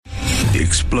The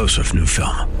explosive new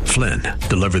film, Flynn,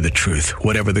 deliver the truth,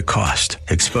 whatever the cost,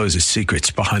 exposes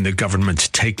secrets behind the government's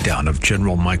takedown of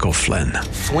General Michael Flynn.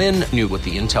 Flynn knew what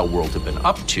the intel world had been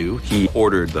up to. He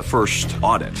ordered the first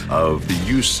audit of the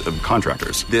use of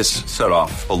contractors. This set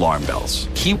off alarm bells.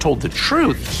 He told the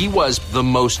truth. He was the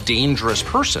most dangerous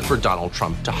person for Donald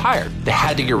Trump to hire. They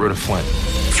had to get rid of Flynn.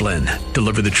 Flynn,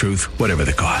 deliver the truth, whatever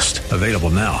the cost. Available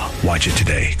now. Watch it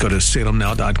today. Go to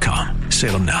salemnow.com.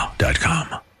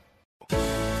 salemnow.com.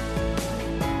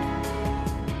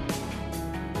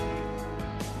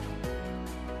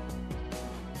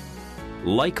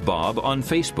 Like Bob on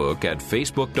Facebook at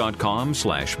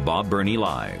facebook.com/Bob Burney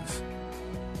Live.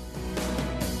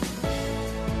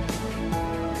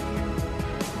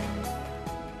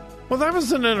 Well, that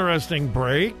was an interesting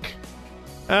break.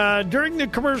 During the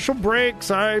commercial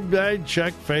breaks, I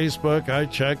check Facebook, I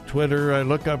check Twitter, I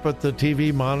look up at the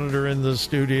TV monitor in the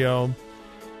studio.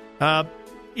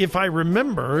 If I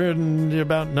remember, and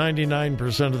about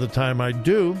 99% of the time I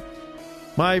do,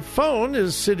 my phone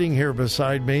is sitting here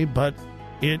beside me, but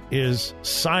it is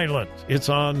silent. It's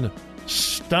on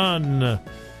stun.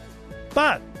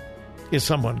 But if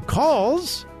someone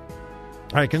calls,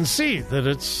 I can see that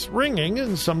it's ringing,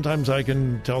 and sometimes I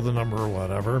can tell the number or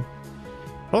whatever.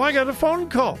 Well, I got a phone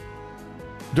call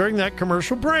during that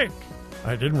commercial break.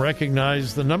 I didn't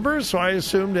recognize the number, so I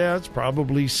assumed it's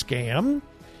probably scam.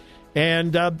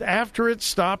 And after it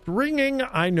stopped ringing,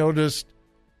 I noticed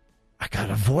I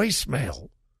got a voicemail.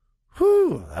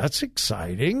 Whew, that's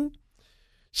exciting.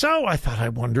 So I thought, I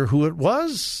wonder who it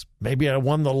was. Maybe I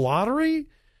won the lottery.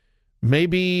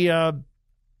 Maybe a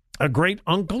great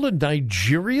uncle in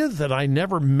Nigeria that I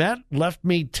never met left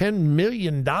me $10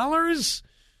 million.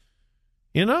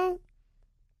 You know?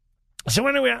 So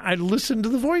anyway, I listened to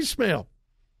the voicemail.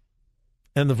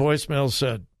 And the voicemail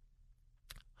said,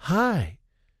 "Hi,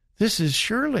 this is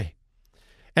Shirley.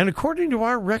 And according to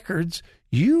our records,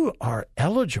 you are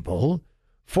eligible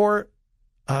for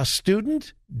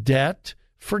student debt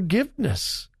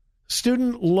forgiveness,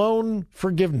 student loan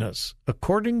forgiveness,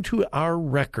 according to our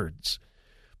records.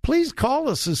 Please call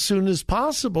us as soon as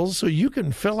possible so you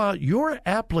can fill out your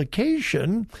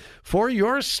application for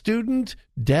your student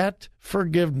debt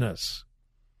forgiveness."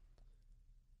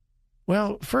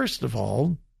 Well, first of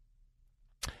all,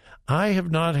 I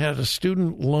have not had a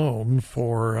student loan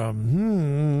for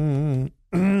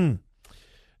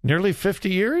nearly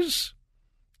 50 years.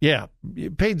 Yeah,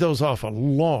 paid those off a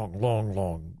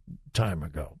long time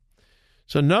ago.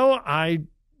 So no, I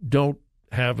don't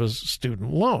have a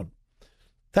student loan.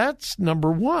 That's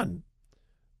number one.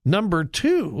 Number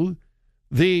two,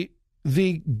 the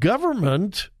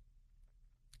government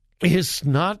is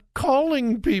not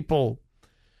calling people.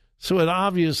 So it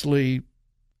obviously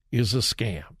is a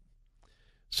scam.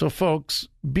 So folks,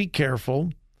 be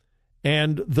careful.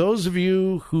 And those of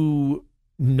you who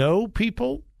know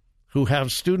people who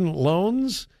have student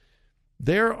loans,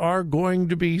 there are going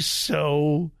to be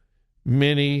so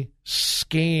many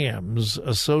scams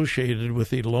associated with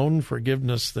the loan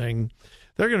forgiveness thing.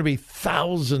 There are going to be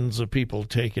thousands of people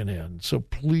taken in. So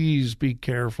please be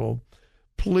careful.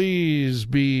 Please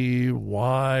be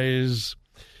wise.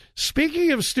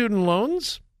 Speaking of student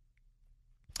loans,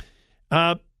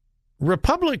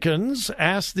 Republicans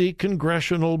asked the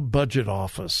Congressional Budget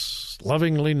Office,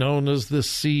 lovingly known as the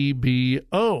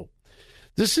CBO.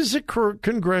 This is a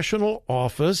congressional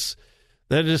office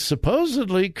that is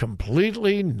supposedly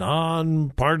completely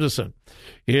nonpartisan.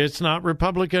 It's not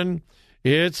Republican,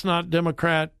 it's not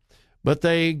Democrat, but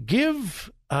they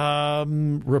give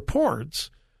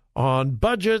reports on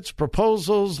budgets,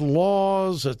 proposals,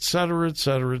 laws, et cetera, et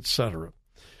cetera, et cetera.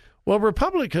 Well,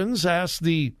 Republicans asked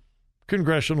the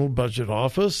Congressional Budget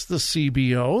Office, the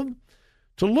CBO,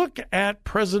 to look at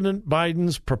President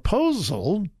Biden's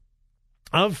proposal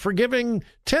of forgiving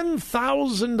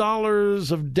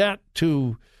 $10,000 of debt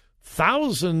to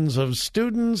thousands of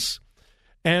students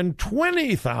and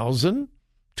 $20,000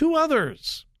 to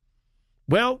others.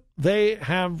 Well, they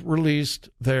have released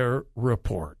their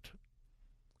report.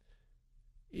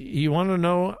 You want to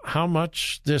know how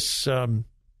much this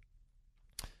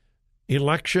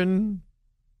election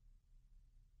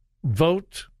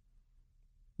vote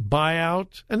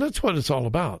buyout, and that's what it's all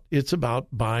about. It's about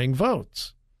buying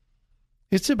votes.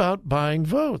 It's about buying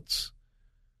votes.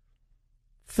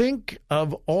 Think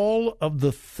of all of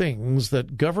the things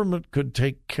that government could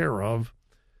take care of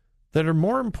that are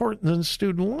more important than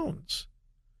student loans.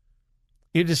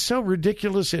 It is so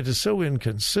ridiculous. It is so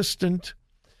inconsistent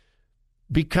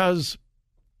because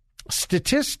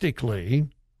statistically,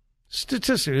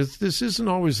 this isn't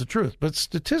always the truth, but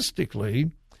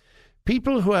statistically,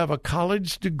 people who have a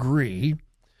college degree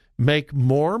make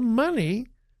more money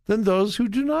than those who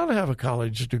do not have a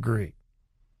college degree.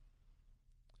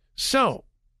 So,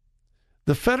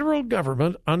 the federal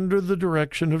government, under the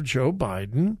direction of Joe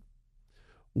Biden,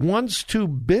 wants to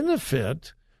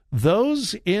benefit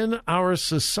those in our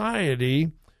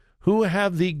society who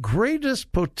have the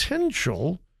greatest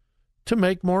potential to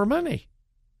make more money.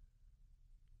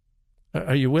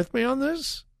 Are you with me on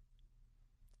this?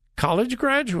 College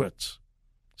graduates,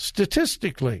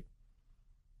 statistically,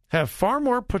 have far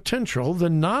more potential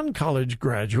than non-college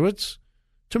graduates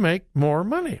to make more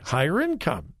money, higher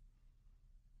income.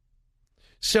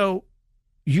 So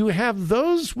you have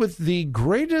those with the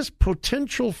greatest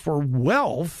potential for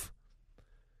wealth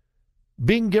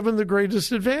being given the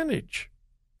greatest advantage.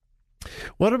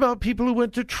 What about people who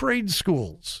went to trade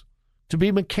schools to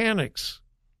be mechanics,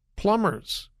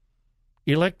 plumbers,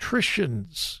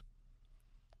 electricians?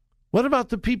 What about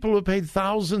the people who paid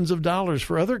thousands of dollars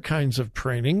for other kinds of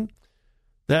training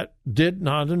that did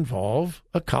not involve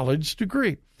a college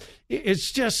degree?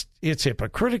 It's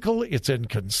hypocritical. It's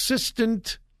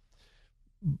inconsistent.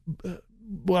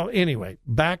 Well, anyway,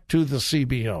 back to the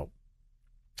CBO.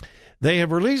 They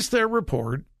have released their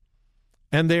report,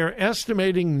 and they are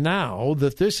estimating now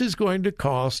that this is going to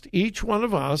cost each one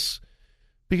of us,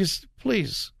 because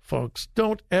please, folks,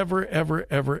 don't ever, ever,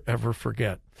 ever, ever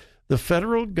forget, the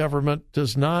federal government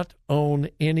does not own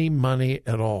any money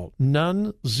at all.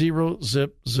 None, zero,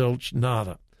 zip, zilch,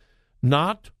 nada.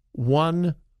 Not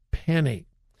one penny.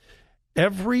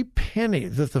 Every penny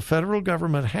that the federal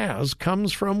government has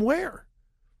comes from where?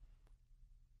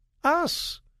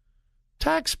 Us,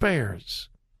 taxpayers.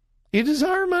 It is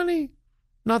our money,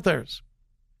 not theirs.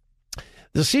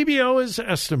 The CBO is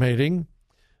estimating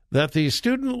that the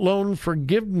student loan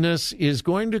forgiveness is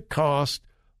going to cost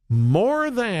more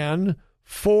than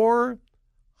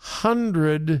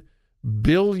 $400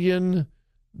 billion.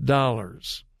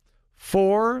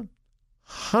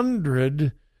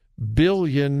 $400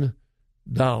 billion.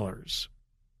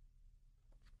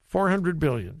 $400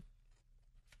 billion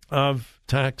of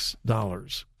tax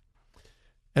dollars.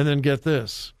 And then get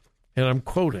this, and I'm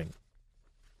quoting,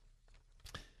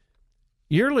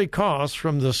 yearly costs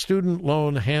from the student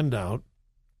loan handout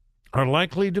are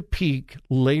likely to peak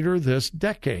later this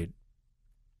decade.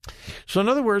 So in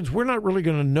other words, we're not really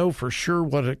going to know for sure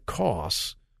what it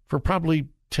costs for probably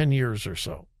 10 years or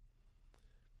so.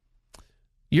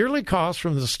 Yearly costs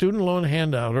from the student loan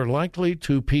handout are likely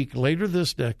to peak later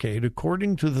this decade,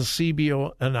 according to the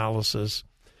CBO analysis,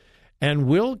 and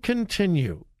will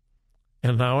continue,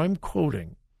 and now I'm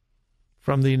quoting,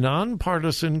 from the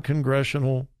nonpartisan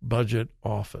Congressional Budget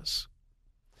Office,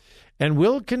 and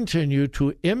will continue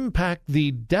to impact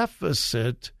the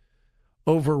deficit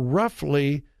over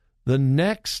roughly the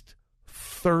next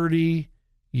 30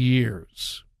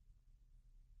 years.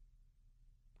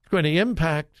 It's going to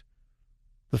impact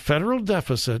the federal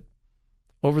deficit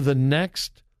over the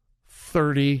next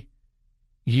 30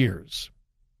 years.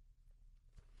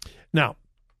 Now,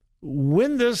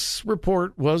 when this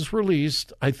report was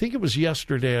released, I think it was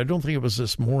yesterday, I don't think it was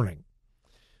this morning,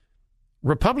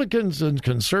 Republicans and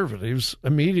conservatives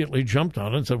immediately jumped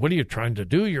on it and said, what are you trying to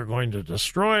do? You're going to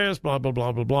destroy us, blah, blah,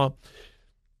 blah, blah, blah.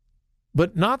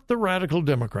 But not the radical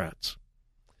Democrats.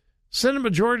 Senate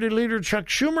Majority Leader Chuck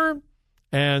Schumer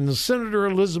and Senator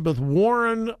Elizabeth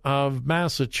Warren of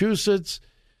Massachusetts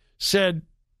said,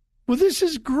 well, this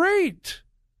is great.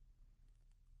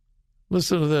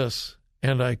 Listen to this,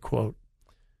 and I quote,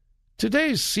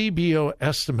 today's CBO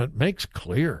estimate makes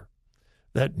clear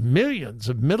that millions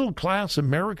of middle-class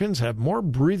Americans have more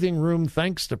breathing room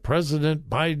thanks to President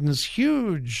Biden's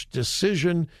huge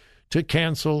decision to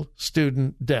cancel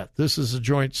student debt. This is a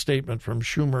joint statement from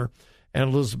Schumer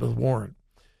and Elizabeth Warren.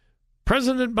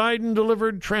 President Biden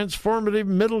delivered transformative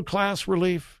middle-class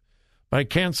relief by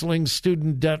canceling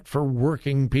student debt for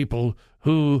working people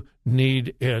who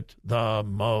need it the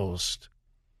most.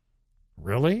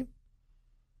 Really?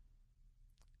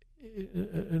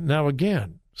 Now,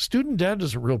 again, student debt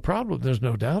is a real problem. There's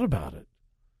no doubt about it.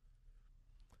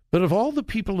 But of all the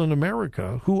people in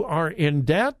America who are in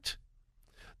debt,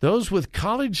 those with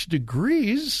college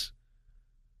degrees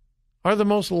are the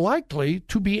most likely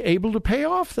to be able to pay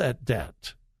off that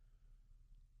debt.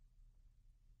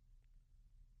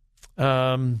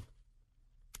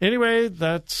 Anyway,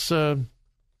 that's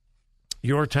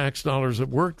your tax dollars at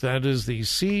work. That is the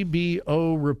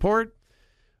CBO report.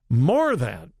 More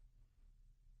than,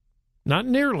 not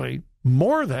nearly,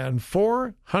 more than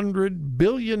 $400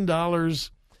 billion,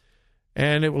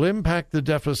 and it will impact the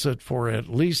deficit for at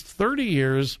least 30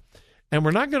 years, and we're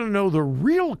not going to know the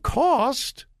real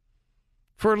cost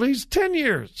for at least 10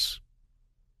 years.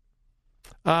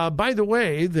 By the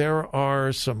way, there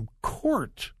are some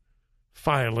court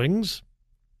filings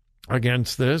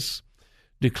against this,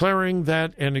 declaring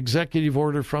that an executive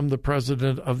order from the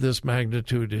president of this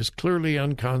magnitude is clearly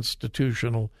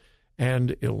unconstitutional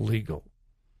and illegal.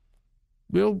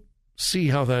 We'll see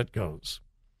how that goes.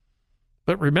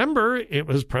 But remember, it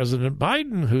was President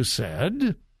Biden who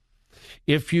said,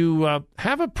 if you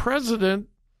have a president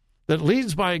that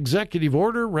leads by executive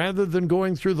order rather than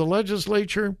going through the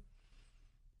legislature,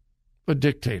 a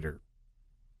dictator.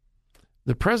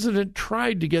 The president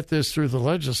tried to get this through the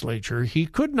legislature. He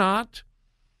could not,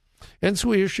 and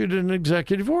so he issued an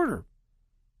executive order.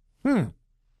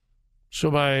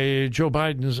 So by Joe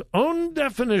Biden's own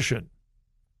definition,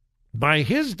 by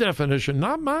his definition,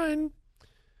 not mine,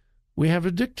 we have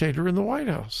a dictator in the White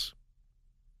House.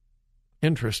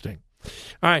 Interesting.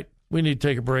 All right, we need to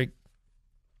take a break.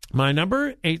 My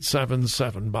number,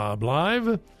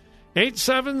 877-BOB-LIVE,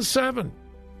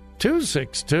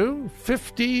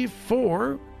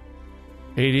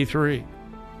 877-262-5483.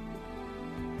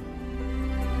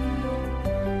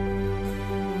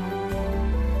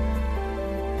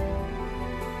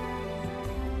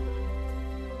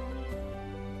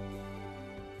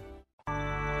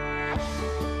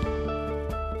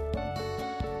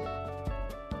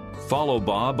 Follow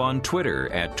Bob on Twitter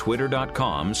at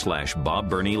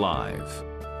twitter.com/BobBernieLive.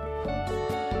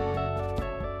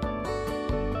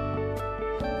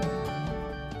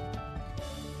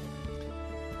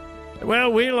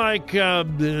 Well, we, like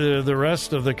the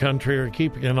rest of the country, are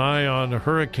keeping an eye on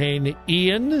Hurricane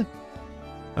Ian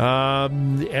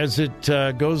as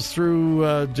it goes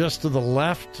through just to the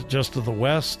left, just to the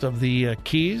west of the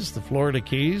Keys, the Florida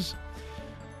Keys.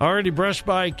 Already brushed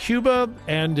by Cuba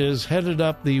and is headed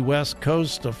up the west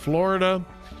coast of Florida.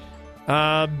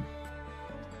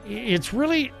 It's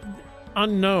really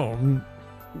unknown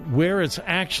where it's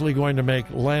actually going to make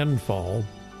landfall.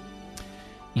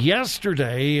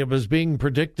 Yesterday, it was being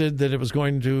predicted that it was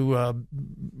going to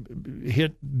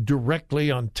hit directly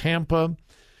on Tampa,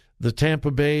 the Tampa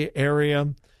Bay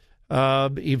area.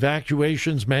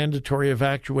 Evacuations, mandatory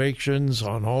evacuations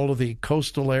on all of the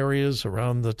coastal areas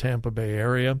around the Tampa Bay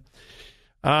area.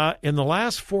 In the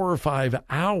last 4 or 5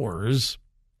 hours,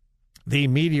 the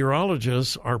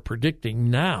meteorologists are predicting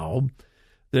now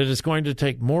that it's going to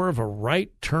take more of a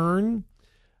right turn,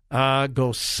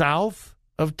 go south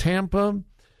of Tampa,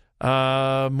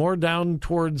 more down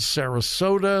towards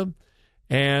Sarasota,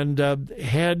 and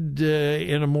head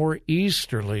in a more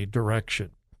easterly direction.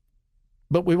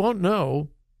 But we won't know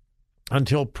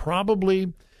until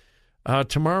probably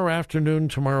tomorrow afternoon,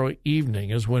 tomorrow evening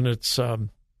is when it's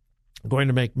going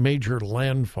to make major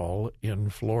landfall in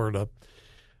Florida.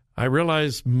 I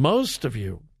realize most of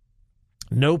you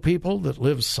know people that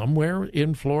live somewhere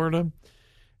in Florida,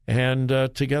 and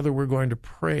together we're going to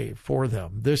pray for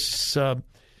them. This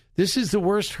is the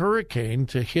worst hurricane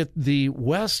to hit the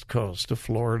west coast of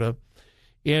Florida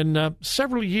in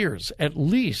several years, at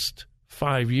least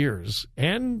 5 years.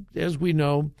 And as we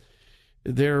know,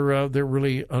 they're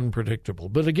really unpredictable.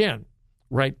 But again,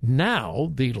 right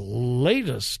now, the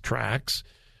latest tracks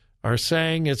are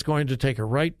saying it's going to take a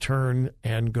right turn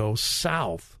and go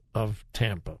south of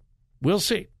Tampa. We'll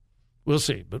see. We'll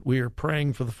see. But we are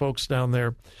praying for the folks down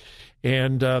there.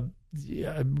 And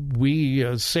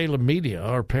Salem Media,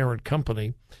 our parent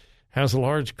company, has a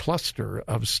large cluster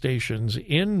of stations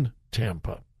in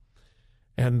Tampa.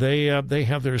 And they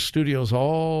have their studios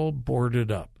all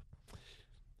boarded up.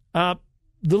 The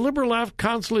liberal left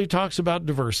constantly talks about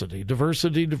diversity. We got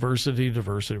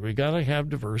to have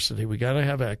diversity. We got to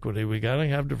have equity. We got to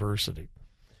have diversity.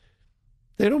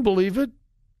 They don't believe it.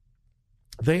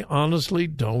 They honestly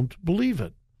don't believe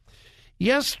it.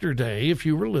 Yesterday, if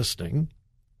you were listening,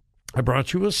 I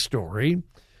brought you a story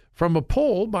from a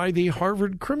poll by the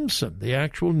Harvard Crimson, the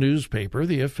actual newspaper,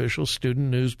 the official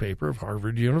student newspaper of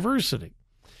Harvard University.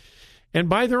 And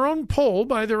by their own poll,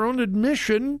 by their own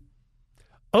admission,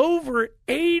 over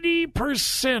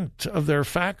 80% of their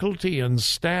faculty and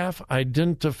staff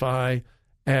identify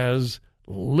as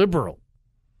liberal.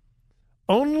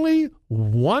 Only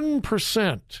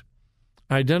 1%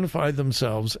 identify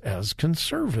themselves as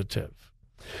conservative.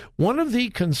 One of the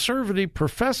conservative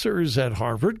professors at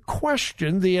Harvard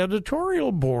questioned the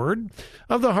editorial board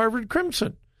of the Harvard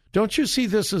Crimson. Don't you see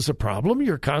this as a problem?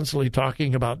 You're constantly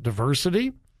talking about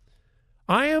diversity.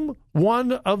 I am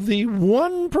one of the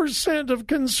 1% of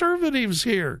conservatives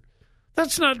here.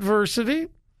 That's not diversity.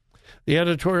 The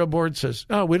editorial board says,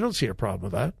 oh, we don't see a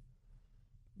problem with that.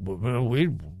 We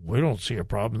don't see a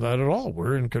problem with that at all.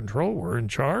 We're in control. We're in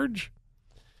charge.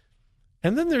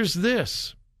 And then there's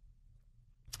this.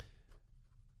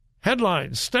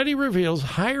 Headline, study reveals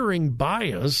hiring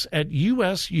bias at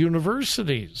U.S.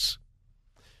 universities.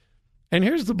 And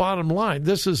here's the bottom line.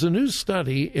 This is a new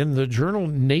study in the journal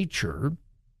Nature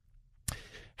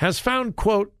has found,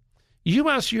 quote,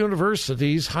 U.S.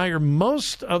 universities hire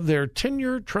most of their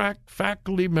tenure-track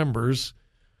faculty members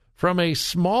from a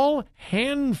small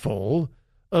handful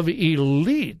of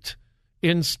elite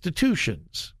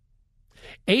institutions.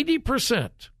 80%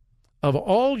 of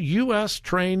all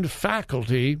U.S.-trained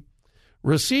faculty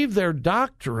receive their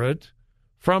doctorate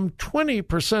from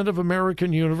 20% of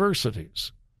American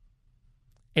universities.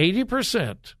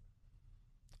 80%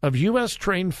 of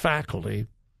U.S.-trained faculty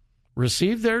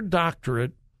receive their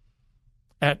doctorate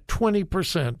at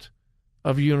 20%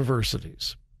 of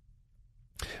universities.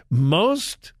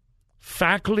 Most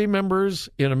faculty members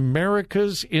in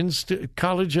America's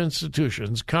college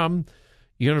institutions come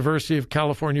University of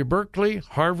California, Berkeley,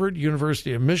 Harvard,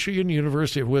 University of Michigan,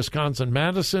 University of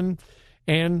Wisconsin-Madison,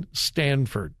 and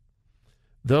Stanford.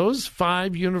 Those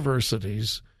 5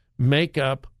 universities make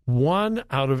up 1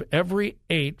 out of every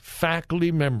 8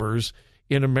 faculty members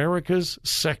in America's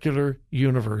secular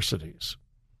universities.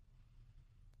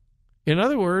 In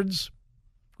other words,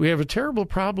 we have a terrible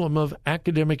problem of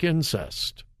academic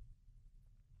incest.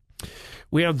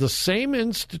 We have the same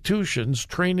institutions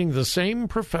training the same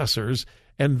professors,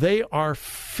 and they are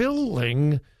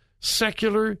filling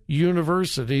secular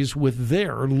universities with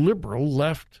their liberal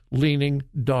left-leaning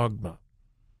dogma.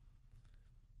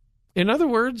 In other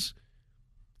words,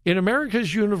 in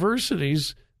America's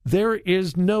universities, there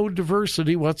is no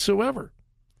diversity whatsoever.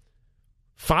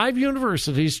 5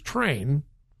 universities train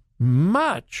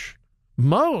most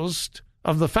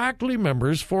of the faculty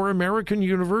members for American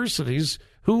universities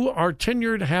who are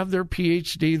tenured, have their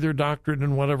PhD, their doctorate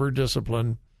in whatever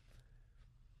discipline.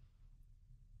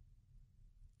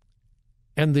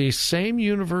 And the same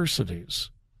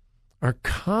universities are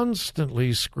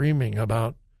constantly screaming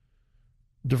about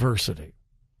diversity.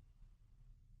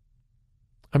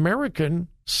 American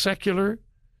secular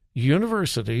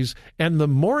universities, and the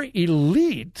more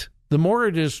elite, the more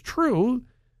it is true,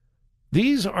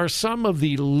 these are some of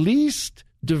the least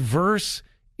diverse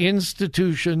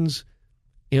institutions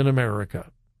in America.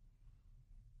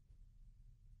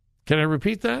 Can I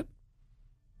repeat that?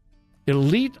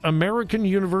 Elite American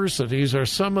universities are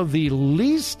some of the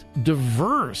least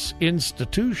diverse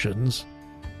institutions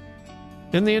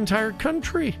in the entire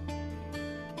country.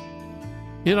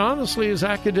 It honestly is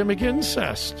academic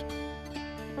incest.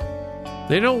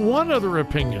 They don't want other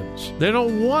opinions. They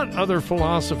don't want other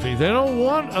philosophy. They don't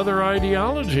want other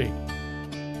ideology.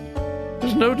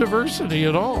 There's no diversity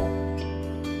at all.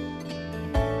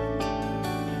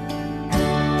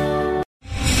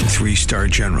 Three-star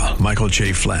General Michael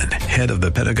J. Flynn, head of the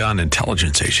Pentagon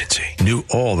Intelligence Agency, knew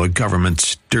all the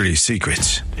government's dirty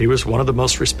secrets. He was one of the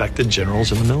most respected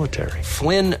generals in the military.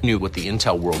 Flynn knew what the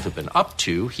intel world had been up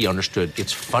to. He understood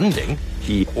its funding.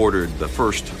 He ordered the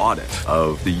first audit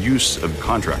of the use of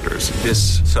contractors.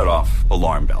 This set off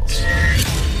alarm bells.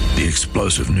 The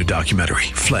explosive new documentary,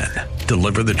 Flynn,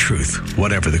 Deliver the Truth,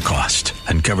 Whatever the Cost,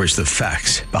 uncovers the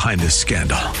facts behind this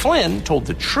scandal. Flynn told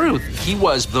the truth. He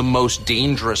was the most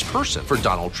dangerous person for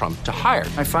Donald Trump to hire.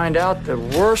 I find out the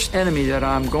worst enemy that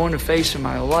I'm going to face in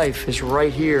my life is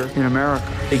right here in America.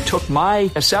 They took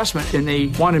my assessment and they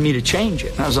wanted me to change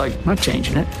it. And I was like, I'm not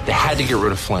changing it. They had to get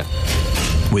rid of Flynn.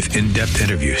 With in-depth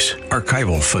interviews,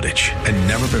 archival footage, and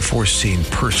never-before-seen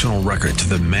personal records of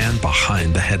the man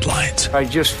behind the headlines. I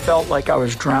just felt like I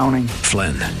was drowning.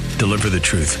 Flynn, Deliver the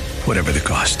Truth, Whatever the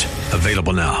Cost.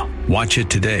 Available now. Watch it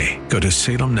today. Go to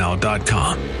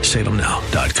salemnow.com.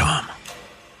 salemnow.com.